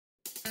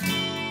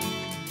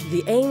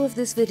The aim of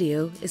this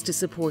video is to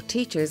support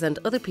teachers and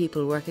other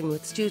people working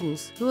with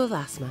students who have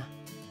asthma.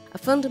 A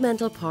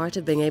fundamental part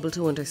of being able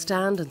to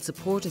understand and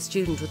support a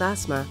student with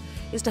asthma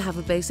is to have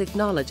a basic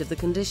knowledge of the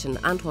condition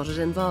and what it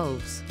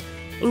involves.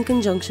 In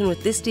conjunction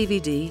with this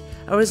DVD,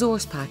 a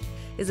resource pack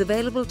is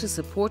available to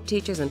support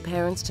teachers and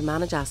parents to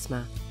manage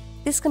asthma.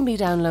 This can be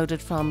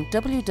downloaded from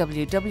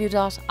www.into.ie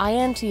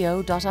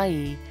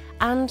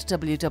and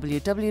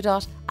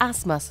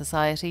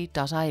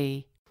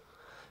www.asthmasociety.ie.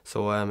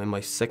 So in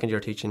my second year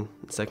teaching,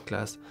 second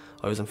class,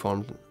 I was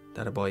informed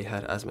that a boy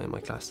had asthma in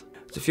my class.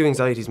 There's a few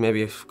anxieties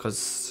maybe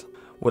because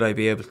would I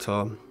be able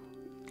to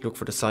look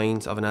for the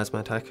signs of an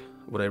asthma attack?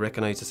 Would I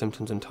recognise the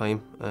symptoms in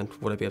time and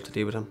would I be able to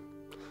deal with them?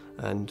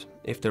 And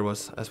if there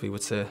was, as we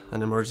would say,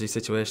 an emergency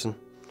situation,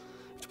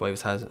 if the boy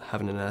was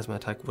having an asthma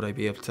attack, would I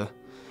be able to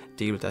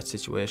deal with that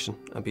situation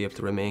and be able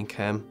to remain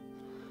calm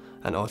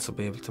and also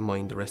be able to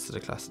mind the rest of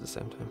the class at the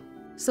same time?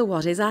 So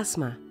what is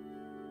asthma?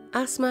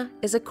 Asthma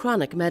is a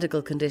chronic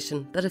medical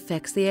condition that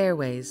affects the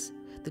airways,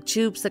 the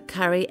tubes that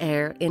carry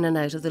air in and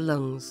out of the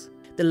lungs.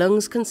 The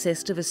lungs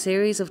consist of a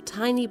series of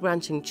tiny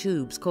branching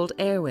tubes called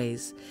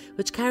airways,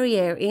 which carry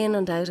air in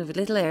and out of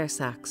little air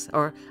sacs,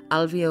 or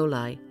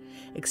alveoli,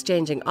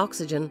 exchanging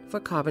oxygen for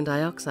carbon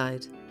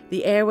dioxide.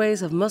 The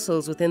airways have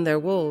muscles within their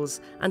walls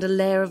and a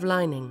layer of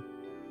lining.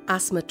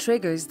 Asthma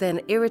triggers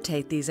then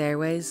irritate these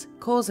airways,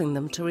 causing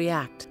them to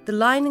react. The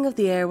lining of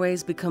the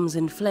airways becomes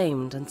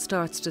inflamed and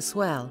starts to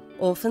swell.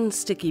 Often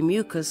sticky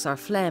mucus or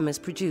phlegm is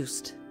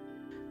produced.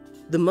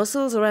 The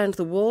muscles around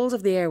the walls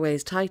of the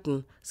airways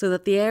tighten so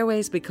that the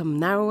airways become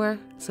narrower,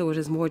 so it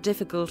is more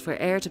difficult for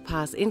air to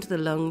pass into the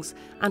lungs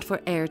and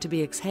for air to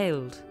be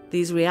exhaled.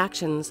 These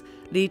reactions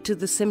lead to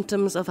the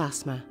symptoms of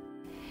asthma.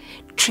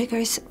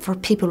 Triggers for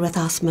people with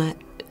asthma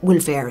will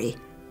vary.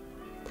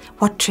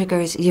 What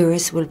triggers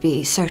yours will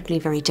be certainly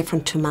very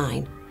different to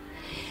mine.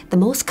 The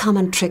most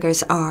common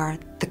triggers are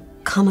the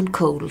common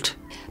cold,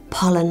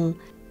 pollen,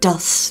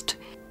 dust,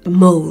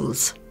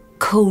 moles,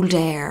 cold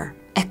air,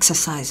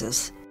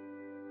 exercises.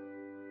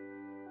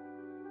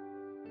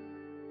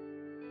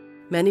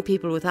 Many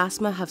people with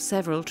asthma have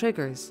several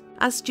triggers.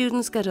 As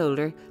students get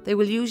older, they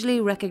will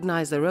usually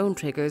recognise their own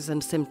triggers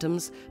and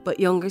symptoms, but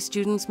younger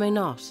students may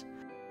not.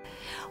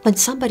 When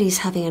somebody's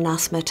having an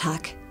asthma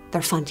attack,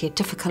 they're finding it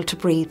difficult to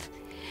breathe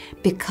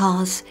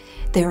because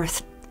they're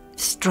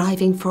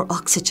striving for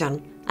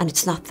oxygen and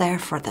it's not there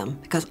for them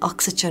because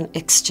oxygen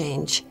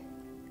exchange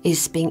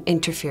is being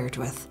interfered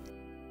with.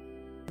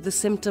 The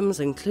symptoms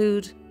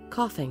include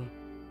coughing,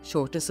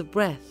 shortness of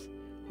breath,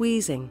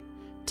 wheezing,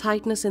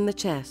 tightness in the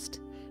chest,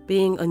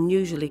 being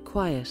unusually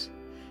quiet,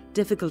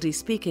 difficulty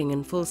speaking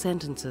in full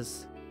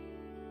sentences.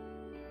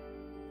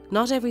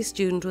 Not every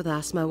student with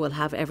asthma will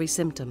have every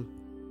symptom.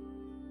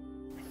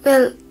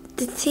 Well,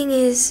 the thing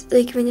is,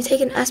 like, when you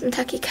take an asthma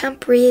attack, you can't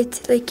breathe.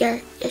 Like,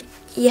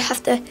 you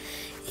have to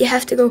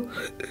go.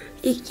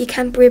 You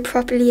can't breathe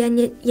properly, and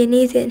you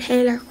need the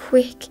inhaler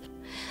quick.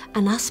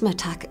 An asthma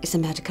attack is a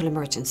medical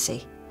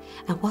emergency,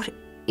 and what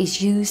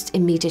is used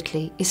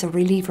immediately is a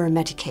reliever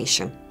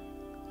medication.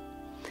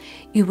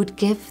 You would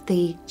give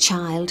the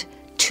child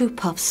 2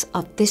 puffs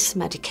of this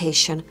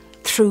medication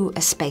through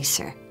a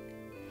spacer.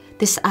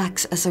 This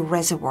acts as a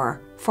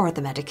reservoir for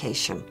the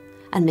medication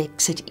and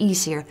makes it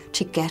easier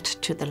to get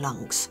to the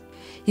lungs.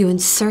 You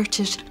insert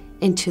it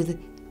into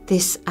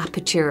this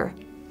aperture.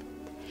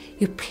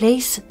 You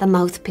place the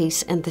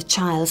mouthpiece in the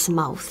child's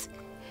mouth.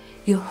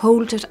 You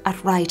hold it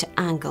at right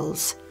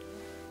angles.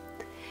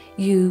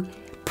 You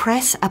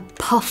press a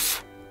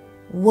puff,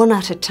 one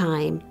at a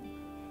time,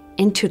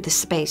 into the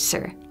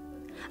spacer,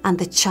 and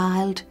the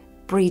child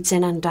breathes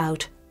in and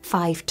out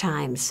 5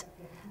 times.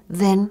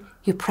 Then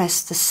you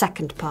press the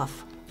second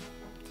puff,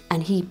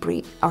 and he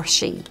or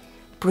she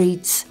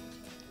breathes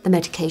the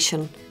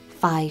medication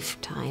 5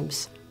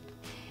 times.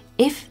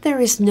 If there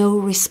is no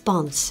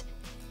response,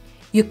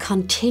 you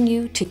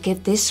continue to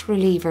give this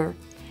reliever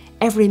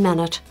every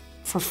minute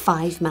for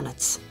 5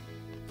 minutes.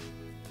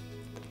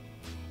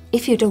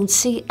 If you don't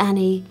see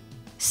any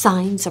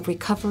signs of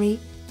recovery,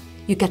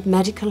 you get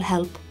medical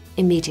help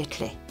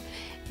immediately.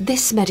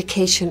 This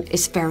medication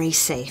is very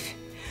safe.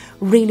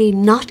 Really,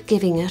 not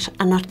giving it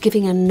and not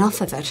giving enough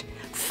of it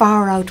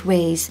far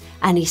outweighs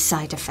any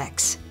side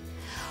effects.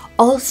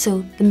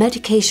 Also, the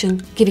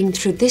medication given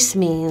through this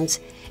means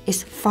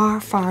is far,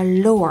 far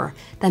lower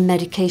than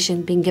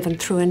medication being given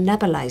through a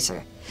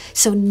nebulizer.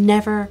 So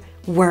never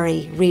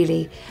worry,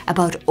 really,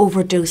 about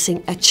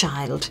overdosing a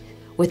child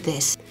with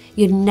this.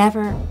 You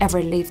never,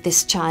 ever leave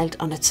this child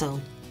on its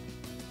own.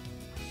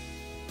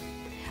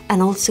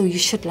 And also, you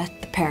should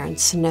let the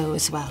parents know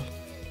as well.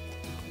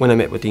 When I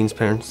met with Dean's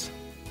parents,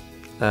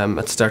 at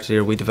the start of the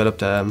year, we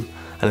developed an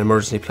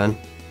emergency plan.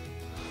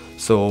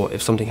 So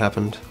if something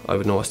happened, I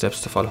would know what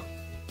steps to follow.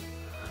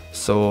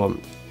 So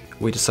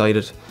we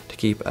decided to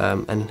keep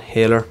an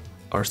inhaler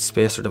or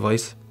spacer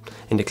device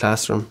in the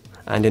classroom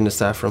and in the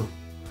staff room,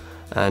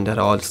 and that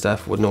all the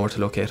staff would know where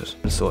to locate it.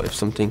 So if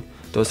something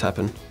does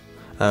happen,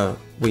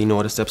 we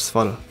know the steps to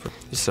follow.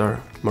 This is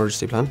our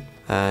emergency plan.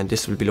 and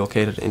this will be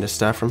located in the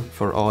staff room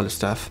for all the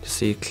staff to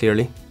see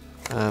clearly.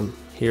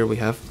 Here we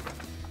have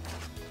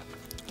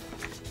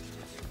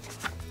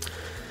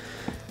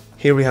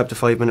the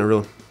 5-minute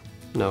rule.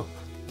 Now,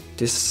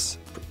 this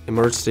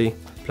emergency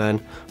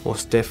plan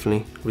most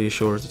definitely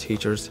reassures the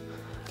teachers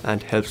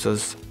and helps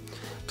us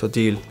to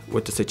deal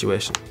with the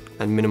situation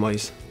and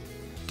minimise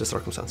the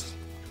circumstances.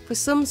 For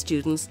some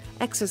students,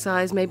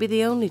 exercise may be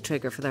the only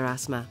trigger for their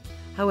asthma.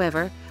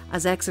 However,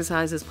 as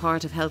exercise is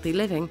part of healthy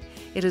living,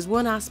 it is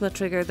one asthma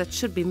trigger that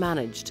should be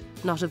managed,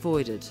 not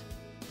avoided.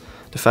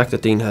 The fact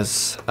that Dean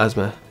has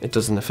asthma, it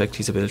doesn't affect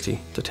his ability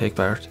to take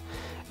part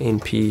in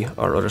PE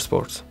or other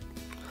sports.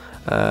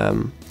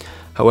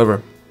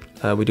 However,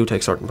 we do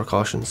take certain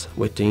precautions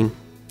with Dean.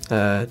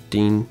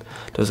 Dean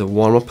does a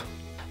warm-up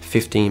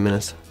 15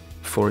 minutes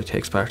before he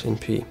takes part in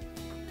PE.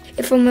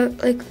 If I'm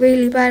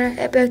really bad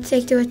about to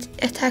take the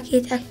attack,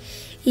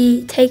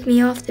 he'd take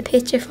me off the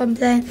pitch if I'm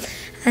playing,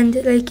 and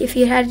if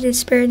he had a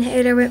spare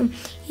inhaler with him,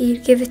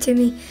 he'd give it to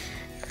me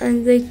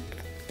and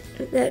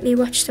let me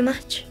watch the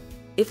match.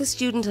 If a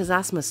student has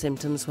asthma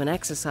symptoms when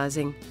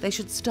exercising, they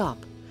should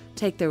stop,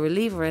 take their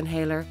reliever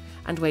inhaler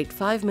and wait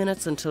 5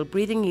 minutes until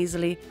breathing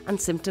easily and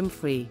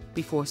symptom-free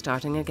before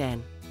starting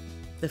again.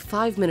 The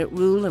 5-minute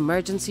rule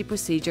emergency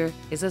procedure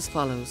is as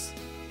follows.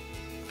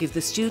 Give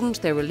the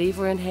student their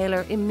reliever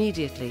inhaler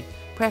immediately,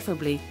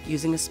 preferably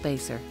using a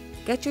spacer.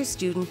 Get your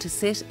student to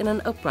sit in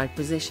an upright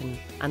position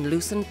and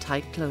loosen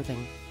tight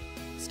clothing.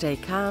 Stay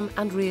calm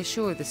and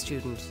reassure the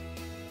student.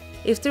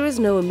 If there is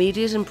no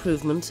immediate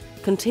improvement,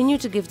 continue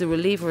to give the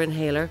reliever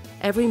inhaler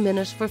every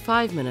minute for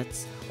 5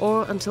 minutes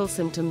or until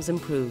symptoms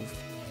improve.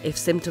 If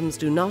symptoms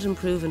do not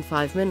improve in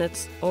 5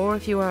 minutes, or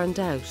if you are in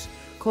doubt,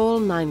 call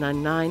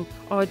 999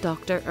 or a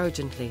doctor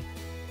urgently.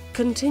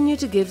 Continue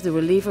to give the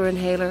reliever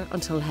inhaler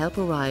until help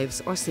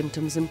arrives or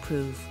symptoms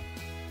improve.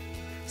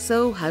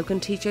 So, how can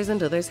teachers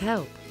and others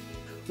help?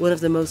 One of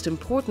the most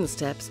important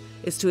steps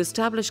is to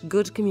establish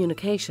good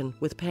communication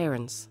with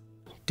parents.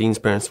 Dean's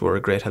parents were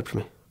a great help for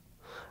me.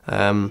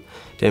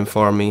 They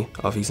informed me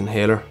of his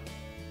inhaler,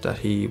 that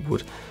he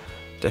would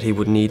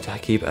need to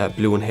keep a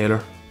blue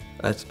inhaler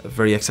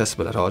very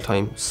accessible at all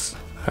times.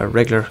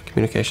 Regular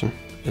communication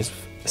is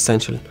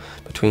essential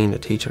between the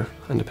teacher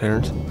and the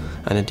parent,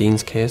 and in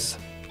Dean's case,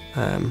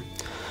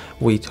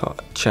 we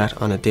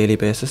chat on a daily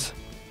basis.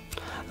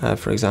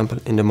 For example,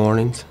 in the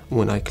mornings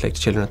when I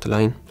collect children at the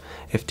line,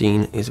 if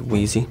Dean is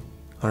wheezy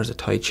or has a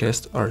tight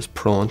chest or is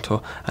prone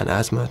to an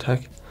asthma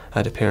attack,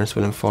 the parents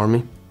will inform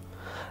me.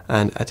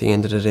 And at the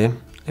end of the day,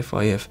 if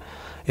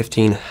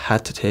Dean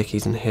had to take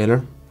his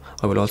inhaler,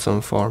 I will also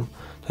inform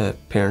the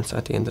parents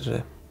at the end of the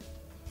day.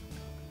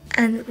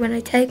 And when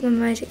I take my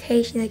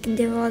medication, I can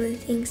do all the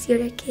things the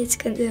other kids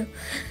can do.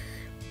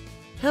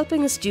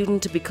 Helping a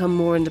student to become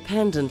more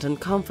independent and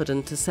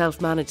confident to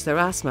self-manage their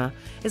asthma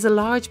is a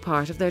large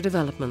part of their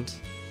development.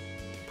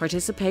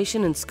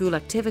 Participation in school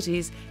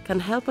activities can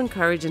help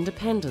encourage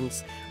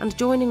independence, and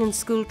joining in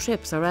school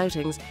trips or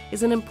outings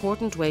is an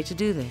important way to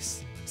do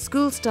this.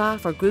 School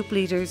staff or group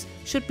leaders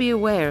should be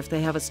aware if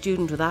they have a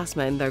student with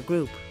asthma in their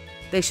group.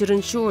 They should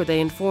ensure they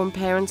inform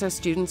parents or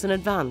students in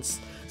advance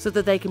so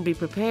that they can be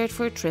prepared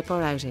for a trip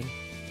or outing.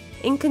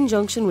 In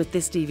conjunction with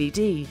this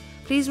DVD,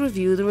 please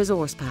review the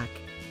resource pack.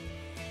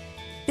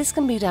 This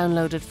can be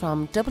downloaded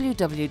from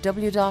www.into.ie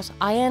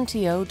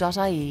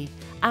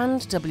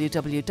and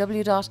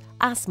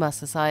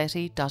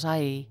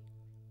www.asthmasociety.ie.